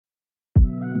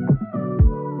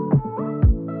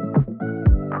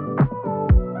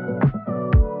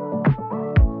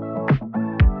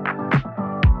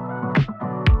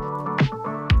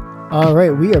All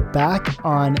right, we are back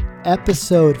on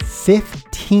episode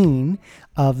 15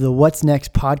 of the What's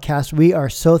Next podcast. We are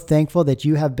so thankful that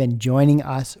you have been joining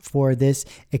us for this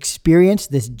experience,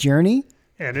 this journey.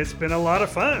 And it's been a lot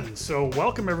of fun. So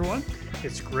welcome, everyone.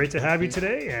 It's great to have you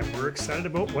today, and we're excited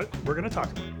about what we're going to talk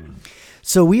about.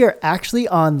 So we are actually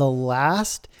on the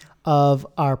last of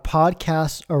our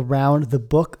podcasts around the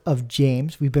book of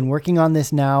James. We've been working on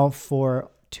this now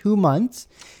for 2 months.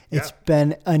 It's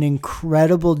been an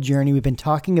incredible journey. We've been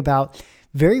talking about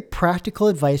very practical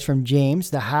advice from James,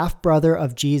 the half-brother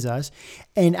of Jesus.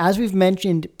 And as we've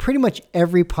mentioned pretty much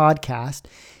every podcast,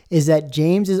 is that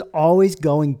James is always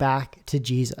going back to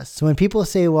Jesus. So when people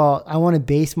say, well, I want to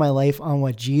base my life on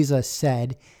what Jesus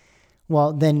said,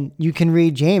 well, then you can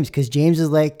read James, because James is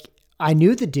like, I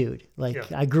knew the dude.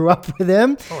 I grew up with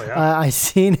him. I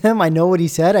seen him. I know what he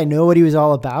said. I know what he was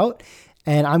all about.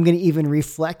 And I'm going to even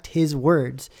reflect his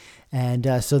words.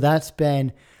 And so that's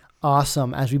been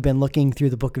awesome as we've been looking through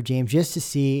the book of James, just to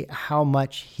see how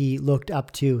much he looked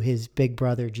up to his big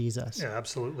brother, Jesus. Yeah,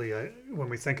 absolutely. When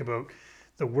we think about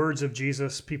the words of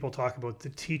Jesus, people talk about the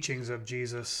teachings of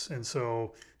Jesus. And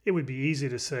so it would be easy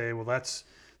to say, well, that's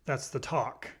the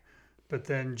talk. But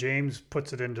then James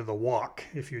puts it into the walk.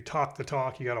 If you talk the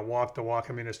talk, you got to walk the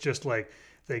walk. I mean, it's just like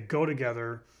they go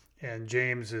together. And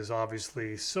James is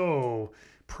obviously so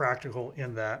practical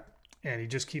in that. And he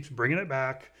just keeps bringing it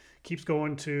back, keeps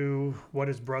going to what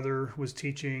his brother was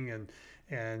teaching.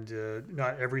 And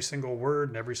not every single word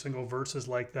and every single verse is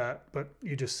like that, but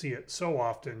you just see it so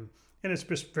often. And it's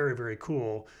just very, very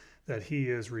cool that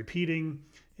he is repeating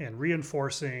and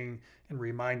reinforcing and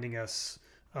reminding us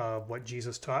of what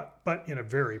Jesus taught, but in a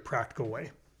very practical way.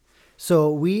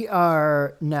 So we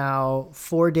are now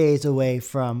 4 days away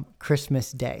from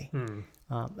Christmas Day.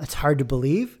 It's hard to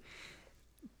believe,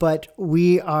 but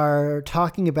we are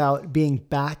talking about being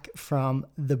back from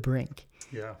the brink.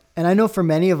 Yeah. And I know for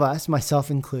many of us,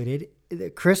 myself included,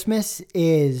 Christmas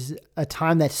is a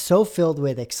time that's so filled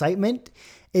with excitement.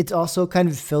 It's also kind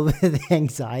of filled with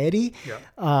anxiety.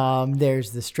 Yeah.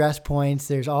 There's the stress points.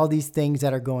 There's all these things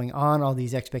that are going on, all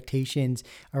these expectations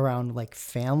around like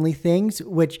family things,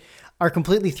 which are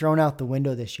completely thrown out the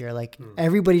window this year.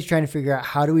 Everybody's trying to figure out,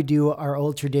 how do we do our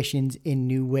old traditions in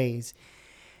new ways?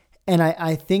 And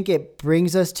I think it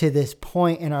brings us to this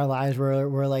point in our lives where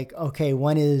we're like, okay,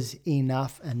 when is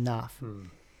enough?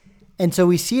 And so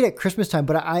we see it at Christmas time.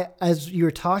 But as you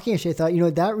were talking, I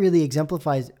thought, that really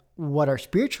exemplifies what our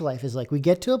spiritual life is like. We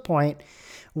get to a point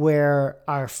where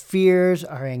our fears,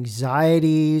 our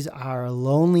anxieties, our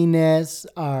loneliness,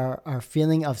 our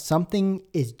feeling of something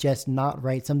is just not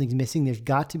right, something's missing, there's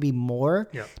got to be more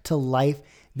to life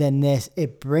than this.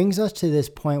 It brings us to this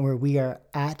point where we are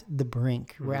at the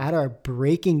brink. We're at our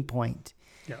breaking point.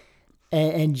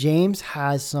 And James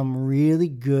has some really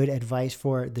good advice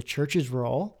for the church's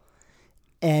role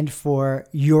and for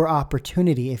your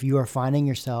opportunity if you are finding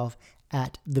yourself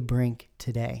at the brink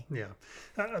today. Yeah.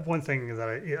 One thing that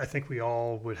I think we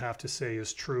all would have to say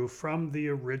is true from the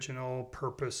original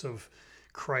purpose of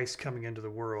Christ coming into the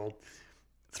world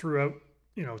throughout,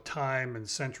 time and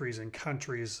centuries and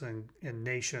countries and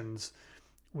nations.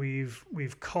 We've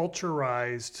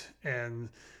culturized and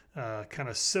kind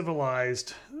of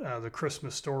civilized the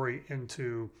Christmas story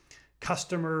into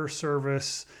customer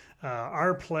service,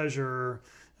 our pleasure,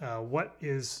 what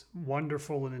is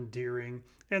wonderful and endearing.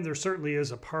 And there certainly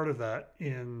is a part of that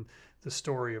in the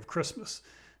story of Christmas.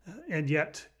 And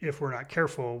yet, if we're not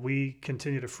careful, we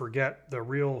continue to forget the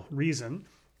real reason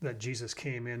that Jesus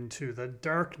came into the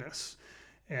darkness.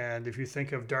 And if you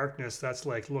think of darkness, that's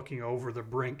like looking over the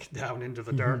brink down into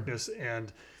the darkness.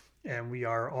 And we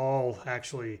are all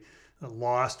actually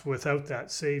lost without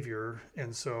that Savior.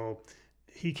 And so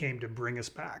he came to bring us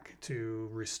back, to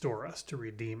restore us, to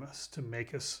redeem us, to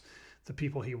make us the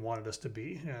people he wanted us to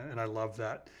be. And I love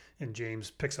that. And James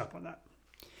picks up on that.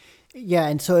 Yeah.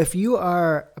 And so if you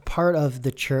are a part of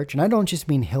the church, and I don't just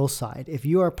mean Hillside, if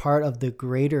you are part of the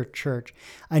greater church,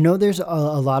 I know there's a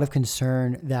lot of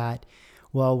concern that,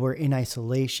 well, we're in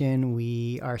isolation,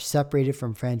 we are separated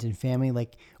from friends and family.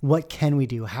 Like, what can we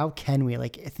do? How can we?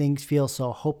 Like, things feel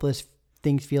so hopeless,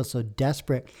 things feel so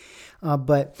desperate.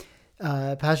 But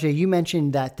Pastor, you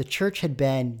mentioned that the church had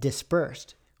been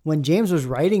dispersed. When James was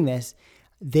writing this,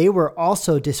 they were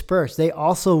also dispersed. They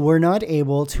also were not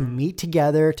able to meet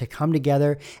together, to come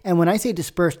together. And when I say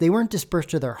dispersed, they weren't dispersed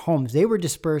to their homes. They were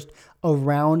dispersed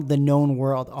around the known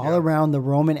world, all around the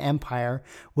Roman Empire,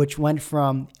 which went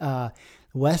from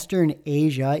Western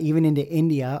Asia, even into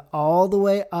India, all the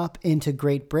way up into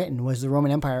Great Britain was the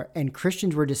Roman Empire. And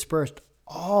Christians were dispersed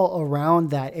all around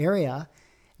that area,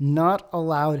 not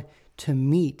allowed to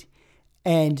meet.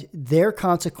 And their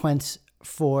consequence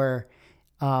for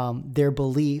their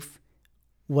belief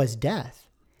was death.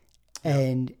 Yeah.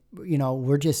 And,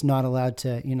 we're just not allowed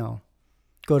to,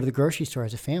 go to the grocery store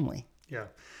as a family. Yeah.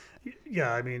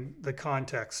 Yeah. I mean, the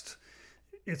context,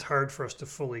 it's hard for us to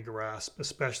fully grasp,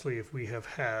 especially if we have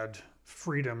had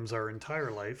freedoms our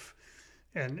entire life.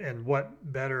 And what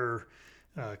better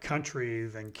country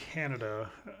than Canada?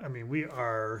 I mean, we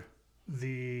are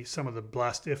some of the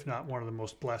blessed, if not one of the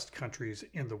most blessed countries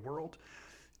in the world,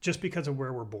 just because of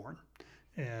where we're born.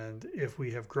 And if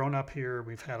we have grown up here,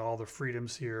 we've had all the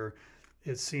freedoms here,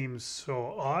 it seems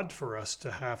so odd for us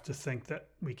to have to think that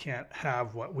we can't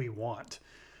have what we want.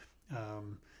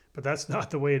 But that's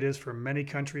not the way it is for many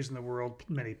countries in the world,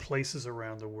 many places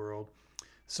around the world.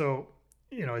 So,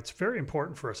 it's very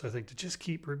important for us, I think, to just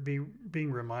keep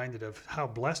being reminded of how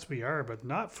blessed we are, but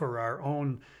not for our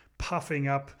own puffing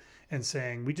up and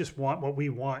saying we just want what we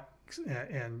want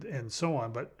and so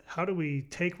on. But how do we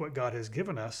take what God has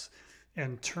given us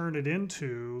and turn it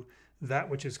into that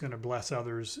which is going to bless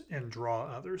others and draw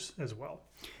others as well?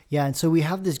 Yeah, and so we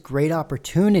have this great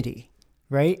opportunity,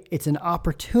 right? It's an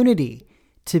opportunity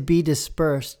to be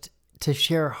dispersed, to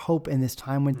share hope in this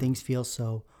time when things feel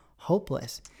so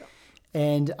hopeless. Yeah.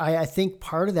 And I think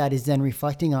part of that is then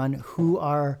reflecting on who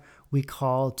are we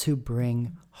called to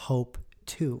bring hope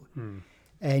to.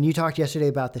 And you talked yesterday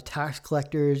about the tax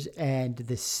collectors and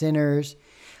the sinners.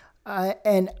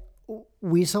 And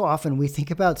we so often, we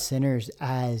think about sinners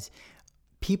as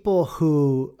people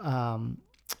who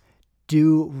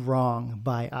do wrong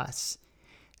by us.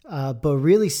 But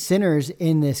really sinners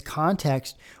in this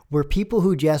context were people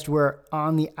who just were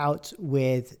on the outs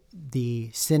with the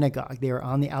synagogue. They were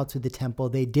on the outs with the temple.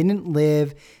 They didn't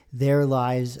live their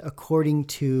lives according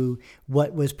to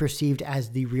what was perceived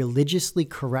as the religiously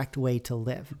correct way to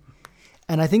live.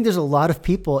 And I think there's a lot of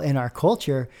people in our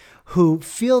culture who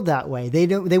feel that way. They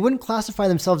wouldn't classify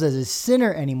themselves as a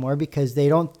sinner anymore because they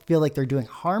don't feel like they're doing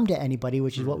harm to anybody,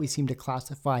 which is what we seem to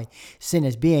classify sin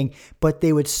as being. But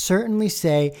they would certainly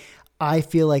say, I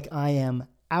feel like I am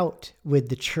out with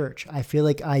the church. I feel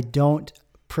like I don't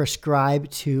prescribe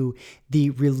to the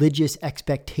religious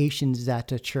expectations that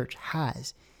the church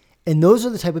has. And those are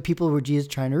the type of people who Jesus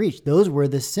is trying to reach. Those were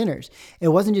the sinners. It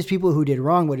wasn't just people who did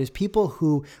wrong, but it's people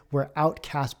who were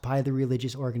outcast by the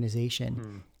religious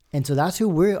organization. And so that's who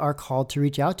we are called to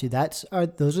reach out to.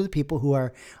 Those are the people who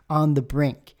are on the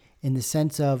brink, in the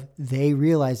sense of they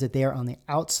realize that they are on the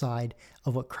outside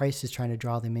of what Christ is trying to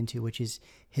draw them into, which is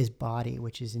his body,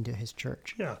 which is into his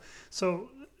church. Yeah. So,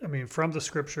 I mean, from the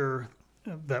scripture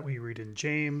that we read in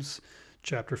James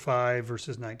chapter 5,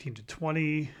 verses 19 to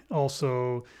 20,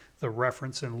 also the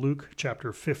reference in Luke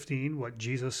chapter 15, what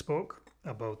Jesus spoke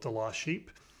about the lost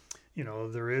sheep.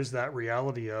 There is that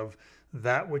reality of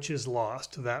that which is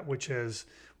lost, that which has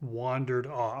wandered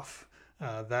off,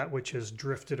 that which has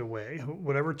drifted away,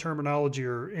 whatever terminology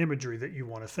or imagery that you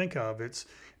want to think of, it's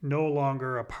no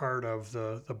longer a part of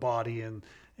the body and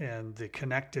the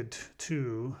connected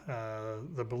to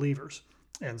the believers.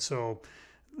 And so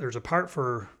there's a part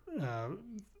for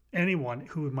anyone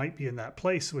who might be in that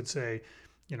place would say,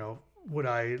 would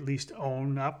I at least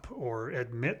own up or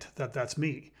admit that that's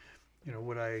me?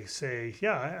 Would I say,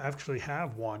 yeah, I actually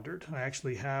have wandered.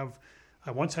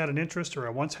 I once had an interest, or I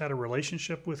once had a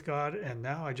relationship with God, and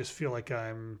now I just feel like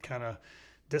I'm kind of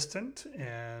distant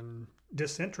and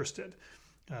disinterested.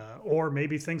 Or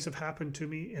maybe things have happened to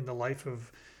me in the life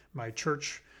of my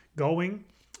church going,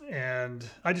 and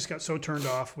I just got so turned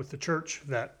off with the church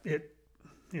that it,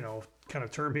 kind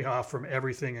of turned me off from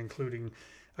everything, including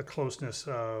a closeness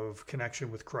of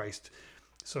connection with Christ.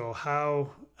 So how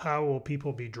will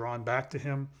people be drawn back to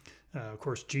him? Of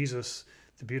course, Jesus,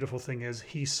 the beautiful thing is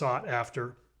he sought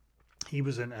after. He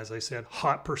was in, as I said,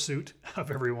 hot pursuit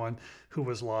of everyone who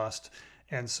was lost.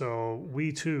 And so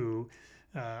we too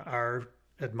are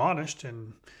admonished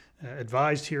and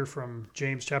advised here from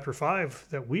James chapter 5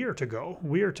 that we are to go.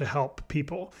 We are to help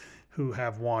people who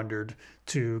have wandered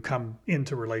to come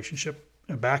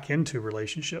back into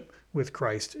relationship with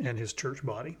Christ and his church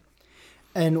body.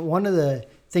 And one of the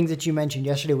things that you mentioned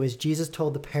yesterday was Jesus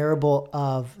told the parable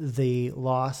of the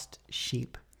lost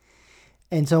sheep.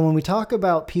 And so when we talk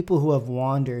about people who have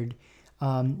wandered,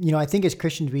 I think as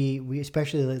Christians, we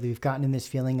especially lately, we've gotten in this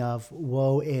feeling of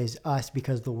woe is us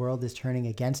because the world is turning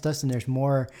against us and there's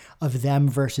more of them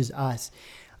versus us.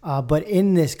 But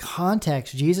in this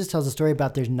context, Jesus tells a story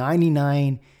about there's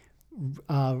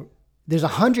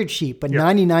 100 sheep, but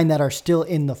 99 that are still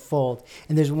in the fold.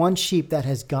 And there's one sheep that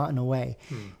has gotten away.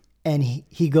 And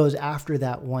he goes after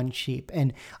that one sheep.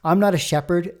 And I'm not a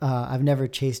shepherd. I've never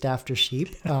chased after sheep.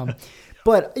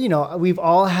 But, we've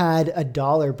all had a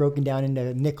dollar broken down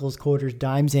into nickels, quarters,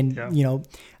 dimes. And,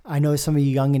 I know some of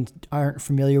you youngins aren't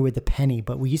familiar with the penny,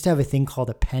 but we used to have a thing called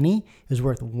a penny. It was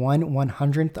worth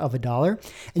 1/100th of a dollar.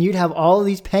 And you'd have all of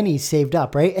these pennies saved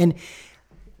up, right? And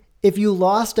if you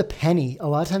lost a penny, a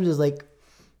lot of times it was like,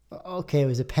 okay, it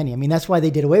was a penny. I mean, that's why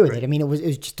they did away with it. I mean, it was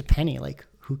just a penny. Like,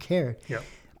 who cared? Yeah.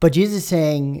 But Jesus is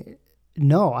saying,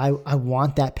 no, I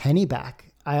want that penny back.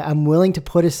 I'm willing to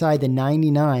put aside the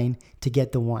 99 to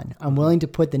get the one. I'm willing to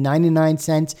put the 99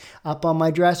 cents up on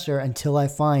my dresser until I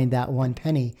find that one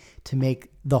penny to make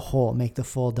the whole, make the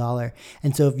full dollar.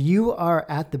 And so if you are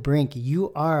at the brink,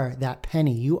 you are that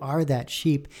penny, you are that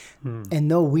sheep.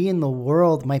 And though we in the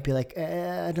world might be like,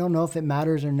 I don't know if it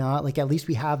matters or not, like at least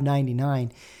we have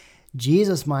 99.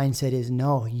 Jesus' mindset is,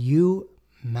 no, you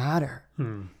matter.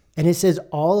 And it says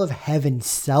all of heaven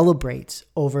celebrates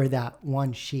over that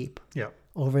one sheep. Yeah.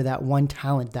 Over that one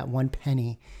talent, that one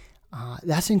penny.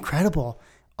 That's incredible.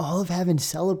 All of heaven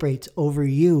celebrates over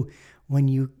you when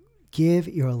you give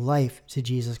your life to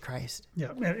Jesus Christ.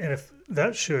 Yeah, and if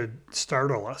that should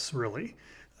startle us, really,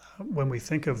 when we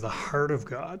think of the heart of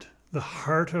God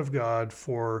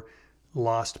for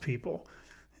lost people.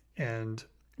 And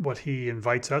what he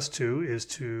invites us to is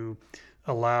to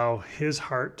allow his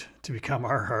heart to become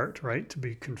our heart, right? To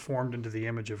be conformed into the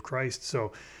image of Christ.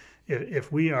 So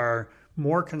if we are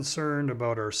more concerned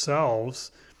about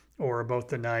ourselves or about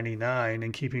the 99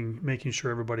 and making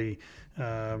sure everybody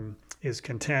is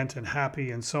content and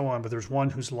happy and so on, but there's one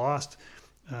who's lost,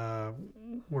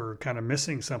 we're kind of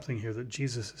missing something here that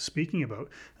Jesus is speaking about.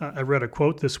 I read a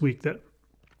quote this week that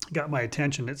got my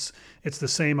attention. It's the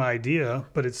same idea,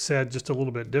 but it's said just a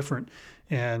little bit different.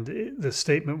 And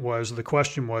the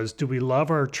question was, do we love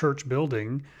our church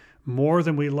building more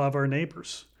than we love our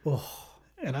neighbors? Oh.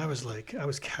 And I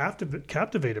was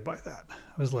captivated by that.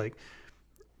 I was like,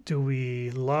 do we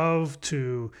love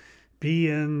to be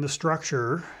in the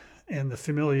structure and the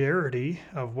familiarity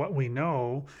of what we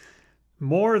know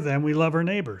more than we love our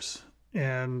neighbors?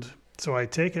 And so I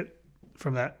take it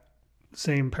from that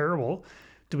same parable.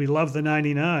 Do we love the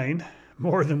 99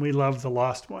 more than we love the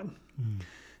lost one?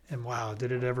 And wow,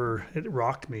 it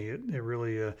rocked me. It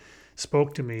really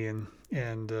spoke to me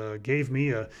and gave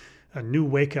me a new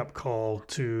wake-up call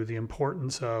to the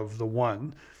importance of the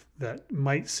one that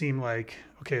might seem like,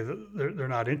 okay, they're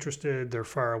not interested, they're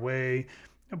far away,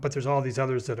 but there's all these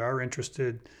others that are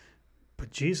interested.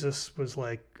 But Jesus was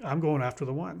like, I'm going after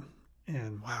the one.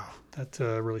 And wow, that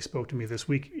really spoke to me this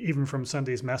week, even from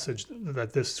Sunday's message,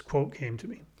 that this quote came to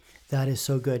me. That is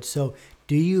so good. So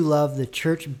do you love the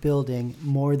church building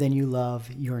more than you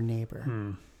love your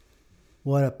neighbor?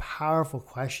 What a powerful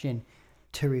question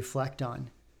to reflect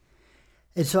on.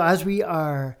 And so as we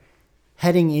are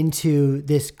heading into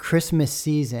this Christmas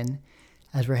season,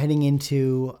 as we're heading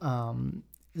into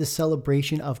the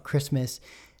celebration of Christmas,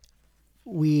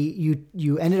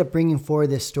 you ended up bringing forward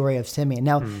this story of Simeon.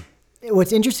 Now,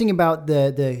 what's interesting about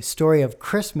the story of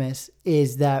Christmas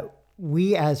is that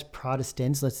we as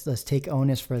Protestants, let's take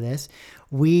onus for this,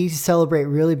 we celebrate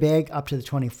really big up to the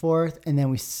 24th, and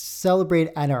then we celebrate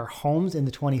at our homes in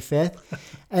the 25th,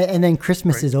 and then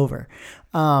Christmas is over.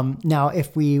 Now,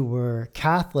 if we were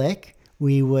Catholic,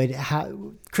 we would have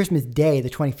Christmas Day, the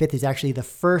 25th, is actually the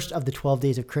first of the 12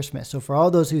 days of Christmas. So for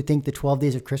all those who think the 12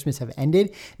 days of Christmas have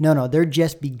ended, no, they're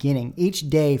just beginning. Each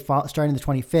day starting the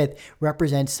 25th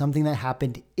represents something that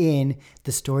happened in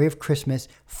the story of Christmas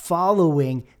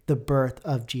following the birth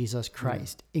of Jesus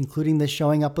Christ, including the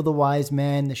showing up of the wise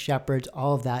men, the shepherds,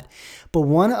 all of that. But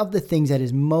one of the things that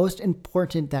is most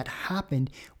important that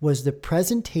happened was the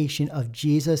presentation of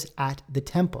Jesus at the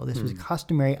temple. This was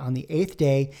customary on the 8th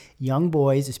day. Young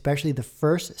boys, especially the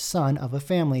first son of a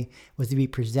family, was to be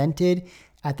presented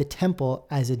at the temple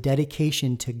as a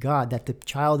dedication to God, that the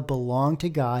child belonged to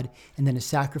God, and then a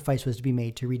sacrifice was to be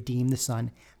made to redeem the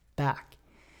son back.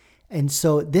 And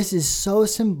so this is so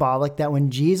symbolic that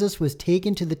when Jesus was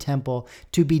taken to the temple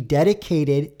to be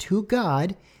dedicated to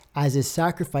God as his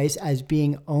sacrifice, as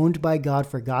being owned by God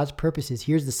for God's purposes,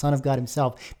 here's the Son of God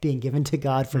himself being given to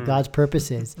God for God's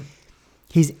purposes.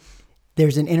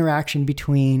 There's an interaction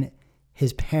between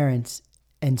his parents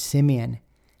and Simeon,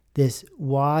 this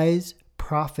wise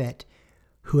prophet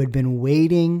who had been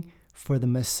waiting for the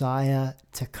Messiah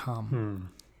to come.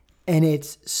 And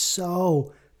it's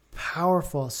so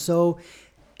powerful, so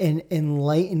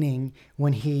enlightening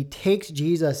when he takes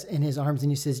Jesus in his arms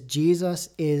and he says, Jesus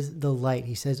is the light.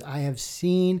 He says, I have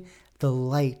seen the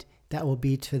light that will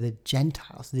be to the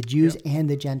Gentiles, the Jews and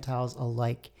the Gentiles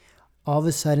alike. All of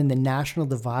a sudden, the national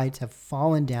divides have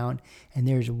fallen down and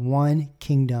there's one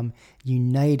kingdom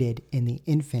united in the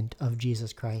infant of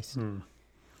Jesus Christ.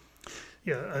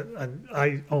 Yeah,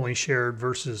 I only shared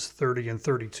verses 30 and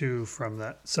 32 from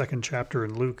that second chapter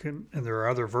in Luke, and there are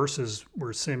other verses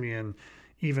where Simeon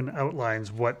even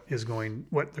outlines what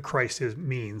the Christ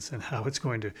means and how it's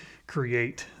going to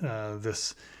create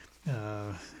this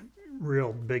uh,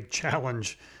 real big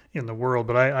challenge in the world.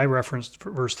 But I referenced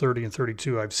verse 30 and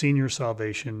 32. I've seen your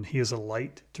salvation. He is a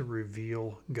light to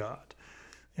reveal God.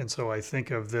 And so I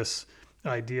think of this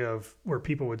idea of where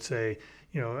people would say,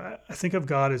 I think of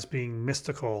God as being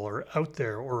mystical or out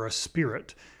there or a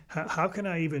spirit. How can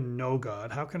I even know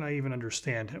God? How can I even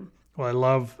understand him? Well, I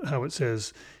love how it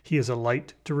says he is a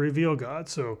light to reveal God.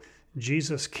 So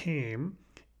Jesus came,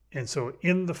 and so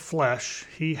in the flesh,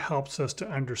 he helps us to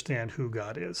understand who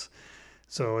God is.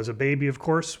 So as a baby, of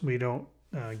course, we don't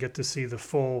get to see the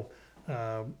full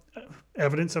uh,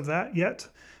 evidence of that yet,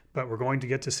 but we're going to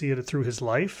get to see it through his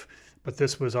life. But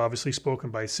this was obviously spoken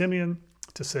by Simeon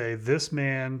to say this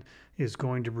man is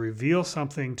going to reveal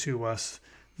something to us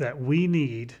that we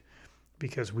need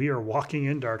because we are walking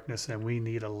in darkness and we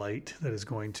need a light that is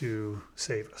going to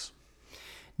save us.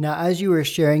 Now, as you were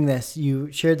sharing this,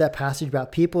 you shared that passage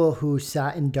about people who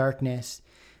sat in darkness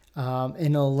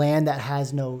in a land that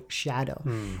has no shadow.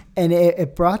 And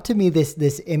it brought to me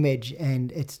this image,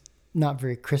 and it's not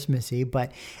very Christmassy,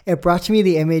 but it brought to me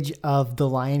the image of the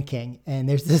Lion King. And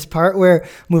there's this part where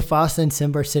Mufasa and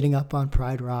Simba are sitting up on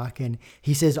Pride Rock, and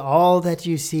he says, all that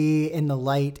you see in the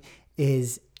light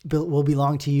will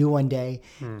belong to you one day.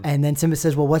 And then Simba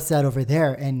says, well, what's that over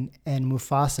there? And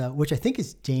Mufasa, which I think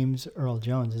is James Earl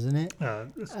Jones, isn't it?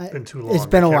 It's been too long. It's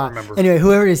been a while. Remember. Anyway,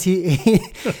 whoever it is,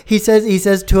 he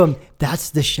says to him, that's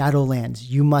the Shadowlands.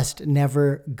 You must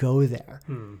never go there.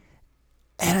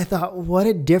 And I thought, what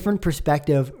a different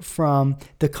perspective from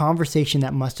the conversation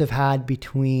that must have had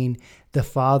between the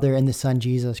Father and the Son,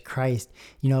 Jesus Christ.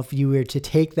 If you were to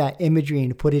take that imagery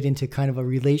and put it into kind of a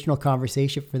relational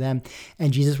conversation for them,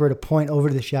 and Jesus were to point over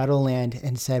to the Shadowland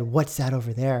and said, what's that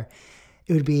over there?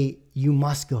 It would be, you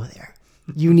must go there.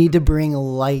 You need to bring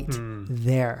light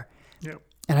there. Yep.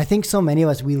 And I think so many of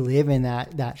us, we live in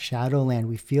that Shadowland.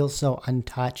 We feel so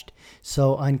untouched,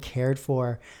 so uncared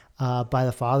for by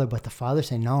the Father, but the Father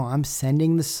saying, no, I'm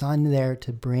sending the Son there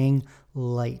to bring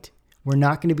light. We're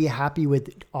not going to be happy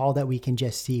with all that we can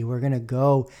just see. We're going to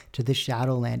go to the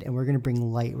Shadowland and we're going to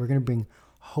bring light. We're going to bring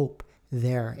hope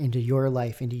there into your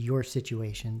life, into your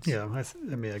situations. Yeah,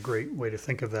 I mean, a great way to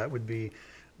think of that would be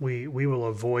we will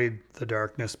avoid the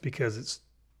darkness because it's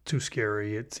too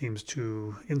scary. It seems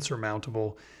too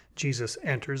insurmountable. Jesus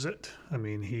enters it. I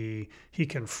mean, he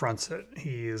confronts it.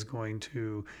 He is going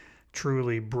to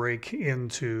truly break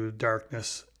into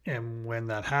darkness. And when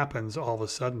that happens, all of a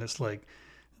sudden it's like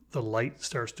the light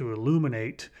starts to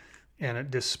illuminate and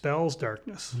it dispels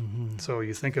darkness. So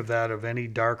you think of that of any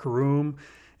dark room,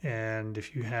 and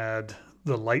if you had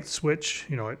the light switch,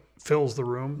 it fills the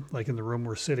room, like in the room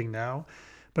we're sitting now.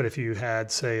 But if you had,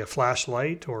 say, a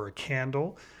flashlight or a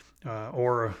candle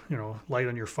or light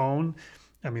on your phone,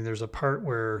 I mean, there's a part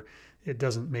where it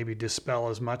doesn't maybe dispel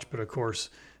as much, but of course,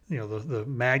 the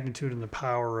magnitude and the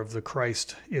power of the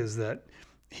Christ is that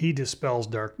he dispels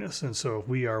darkness. And so if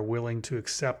we are willing to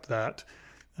accept that,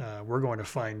 we're going to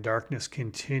find darkness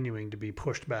continuing to be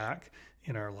pushed back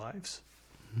in our lives.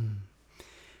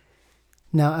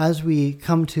 Now, as we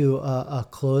come to a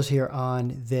close here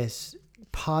on this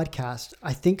podcast,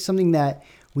 I think something that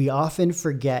we often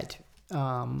forget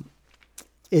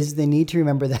is the need to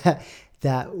remember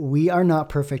that we are not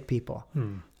perfect people.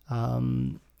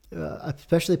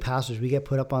 Especially pastors, we get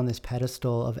put up on this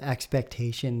pedestal of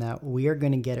expectation that we are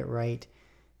going to get it right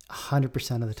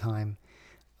 100% of the time.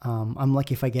 I'm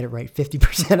lucky if I get it right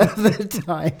 50% of the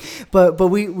time, but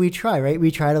we try, right?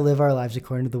 We try to live our lives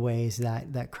according to the ways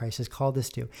that Christ has called us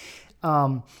to.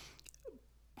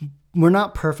 We're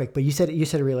not perfect, but you said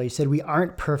it really. You said we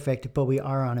aren't perfect, but we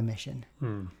are on a mission,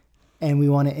 and we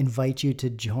want to invite you to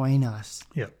join us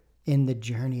in the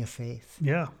journey of faith.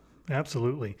 Yeah,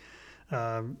 absolutely.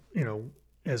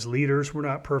 As leaders, we're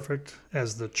not perfect.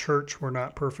 As the church, we're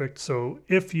not perfect. So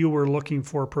if you were looking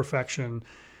for perfection,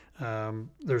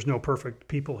 there's no perfect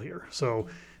people here. So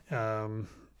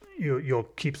you'll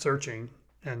keep searching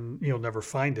and you'll never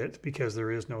find it, because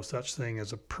there is no such thing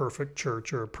as a perfect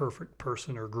church or a perfect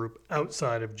person or group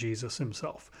outside of Jesus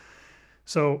himself.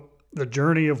 So the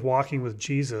journey of walking with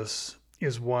Jesus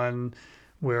is one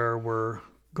where we're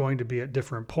going to be at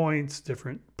different points,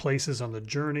 different places on the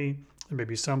journey. There may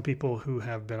be some people who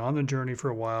have been on the journey for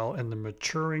a while, and the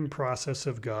maturing process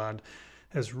of God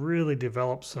has really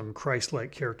developed some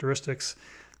Christ-like characteristics,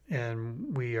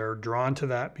 and we are drawn to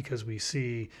that because we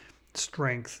see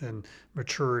strength and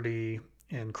maturity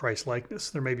and Christ-likeness.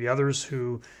 There may be others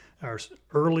who are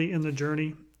early in the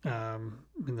journey,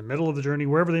 in the middle of the journey,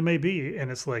 wherever they may be.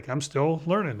 And it's like, I'm still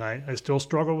learning. I still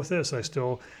struggle with this. I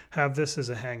still have this as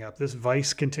a hang up. This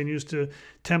vice continues to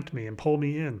tempt me and pull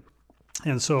me in.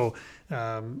 And so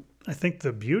I think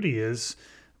the beauty is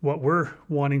what we're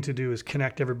wanting to do is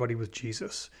connect everybody with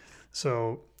Jesus.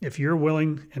 So if you're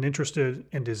willing and interested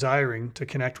and desiring to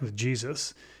connect with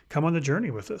Jesus, come on the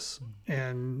journey with us.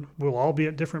 And we'll all be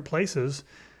at different places,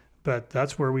 but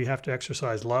that's where we have to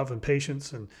exercise love and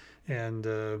patience and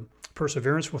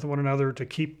perseverance with one another to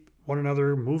keep one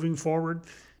another moving forward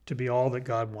to be all that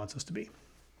God wants us to be.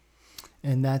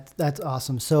 And that's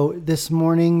awesome. So this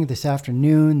morning, this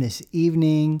afternoon, this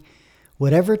evening,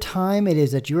 whatever time it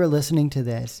is that you are listening to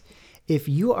this, if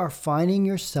you are finding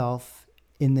yourself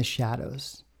in the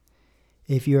shadows,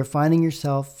 if you are finding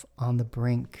yourself on the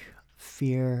brink,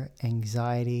 fear,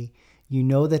 anxiety, you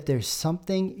know that there's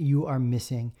something you are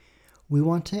missing, we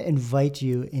want to invite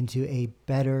you into a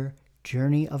better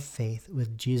journey of faith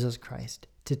with Jesus Christ,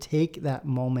 to take that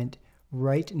moment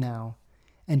right now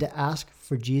and to ask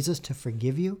for Jesus to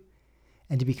forgive you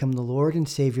and to become the Lord and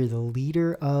Savior, the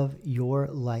leader of your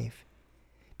life.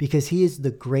 Because he is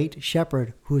the great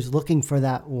shepherd who is looking for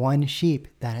that one sheep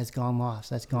that has gone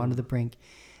lost, that's gone to the brink.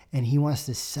 And he wants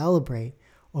to celebrate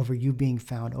over you being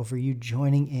found, over you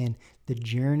joining in the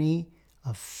journey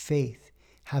of faith,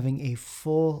 having a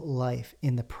full life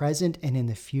in the present and in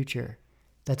the future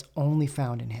that's only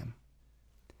found in him.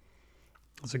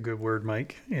 That's a good word,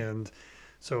 Mike. And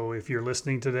so if you're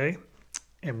listening today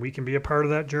and we can be a part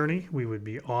of that journey, we would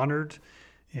be honored.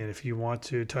 And if you want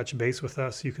to touch base with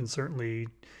us, you can certainly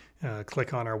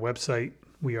click on our website.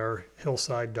 We are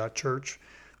hillside.church,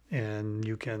 and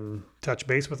you can touch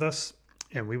base with us.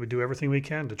 And we would do everything we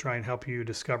can to try and help you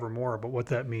discover more about what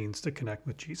that means to connect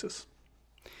with Jesus.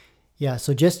 Yeah,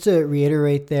 so just to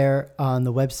reiterate there on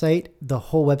the website, the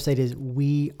whole website is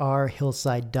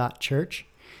wearehillside.church,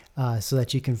 so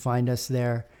that you can find us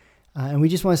there. And we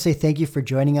just want to say thank you for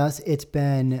joining us. It's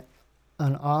been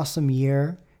an awesome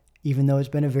year, even though it's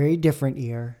been a very different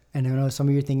year. And I know some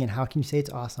of you are thinking, how can you say it's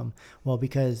awesome? Well,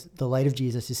 because the light of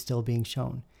Jesus is still being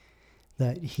shown,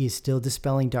 that he's still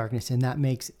dispelling darkness, and that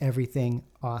makes everything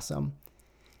awesome.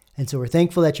 And so we're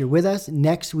thankful that you're with us.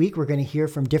 Next week, we're going to hear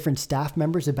from different staff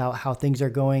members about how things are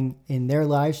going in their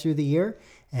lives through the year,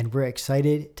 and we're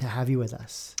excited to have you with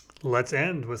us. Let's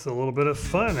end with a little bit of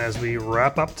fun as we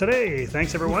wrap up today.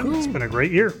 Thanks, everyone. It's been a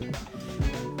great year.